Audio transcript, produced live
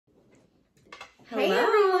Hey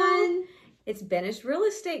everyone! It's Benish Real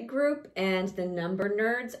Estate Group and the Number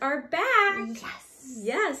Nerds are back.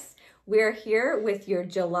 Yes, we're here with your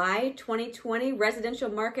July 2020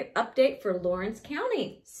 residential market update for Lawrence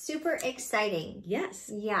County. Super exciting.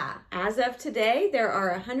 Yes. Yeah. As of today, there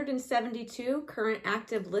are 172 current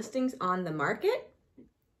active listings on the market.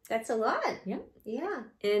 That's a lot. Yeah. Yeah.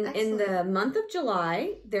 In the month of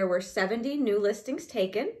July, there were 70 new listings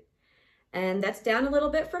taken. And that's down a little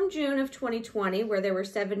bit from June of 2020, where there were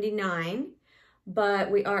 79. But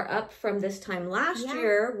we are up from this time last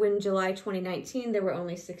year, when July 2019, there were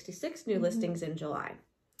only 66 new listings in July.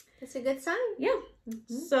 That's a good sign. Yeah.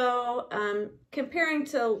 So comparing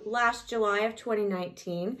to last July of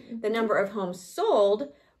 2019, the number of homes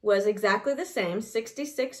sold was exactly the same,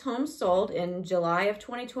 66 homes sold in July of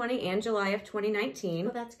 2020 and July of 2019.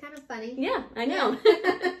 Well, that's kind of funny. Yeah, I know.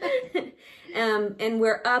 And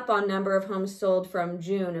we're up on number of homes sold from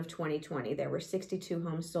June of 2020. There were 62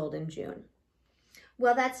 homes sold in June.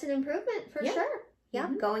 Well, that's an improvement for sure. Yeah,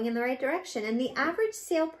 going in the right direction. And the average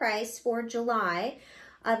sale price for July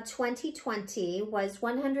of 2020 was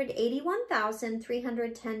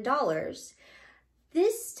 $181,310.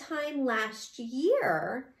 This time last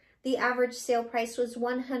year, the average sale price was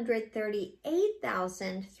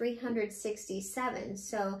 $138,367.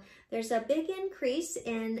 So there's a big increase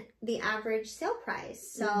in the average sale price.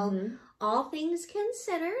 So all things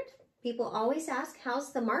considered, people always ask,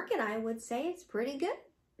 how's the market? I would say it's pretty good.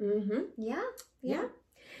 Yeah.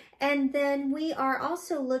 And then we are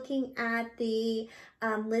also looking at the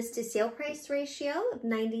list to sale price ratio of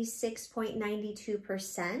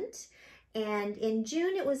 96.92%. And in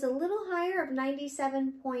June, it was a little higher of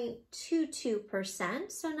 97.22%.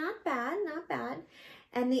 So not bad, not bad.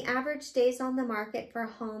 And the average days on the market for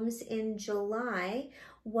homes in July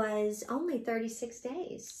was only 36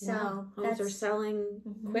 days. So homes are selling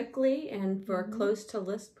quickly and for close to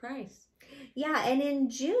list price. Yeah, and in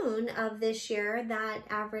June of this year, that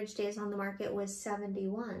average days on the market was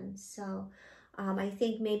 71. So I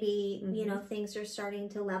think maybe, you know, things are starting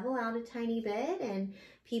to level out a tiny bit and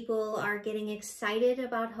people are getting excited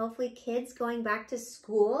about hopefully kids going back to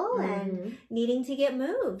school and needing to get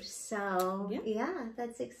moved. So yeah,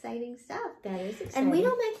 that's exciting stuff. That is exciting. And we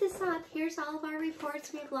don't make this up. Here's all of our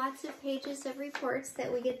reports. We have lots of pages of reports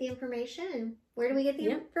that we get the information. And where do we get the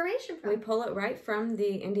information from? We pull it right from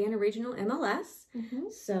the Indiana Regional MLS.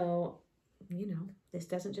 So, you know, this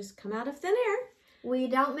doesn't just come out of thin air. We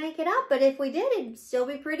don't make it up, but if we did, it'd still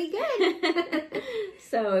be pretty good.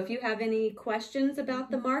 So if you have any questions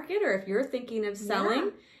about the market or if you're thinking of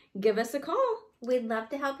selling, give us a call. We'd love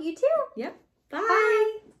to help you too. Yep. Bye. Bye.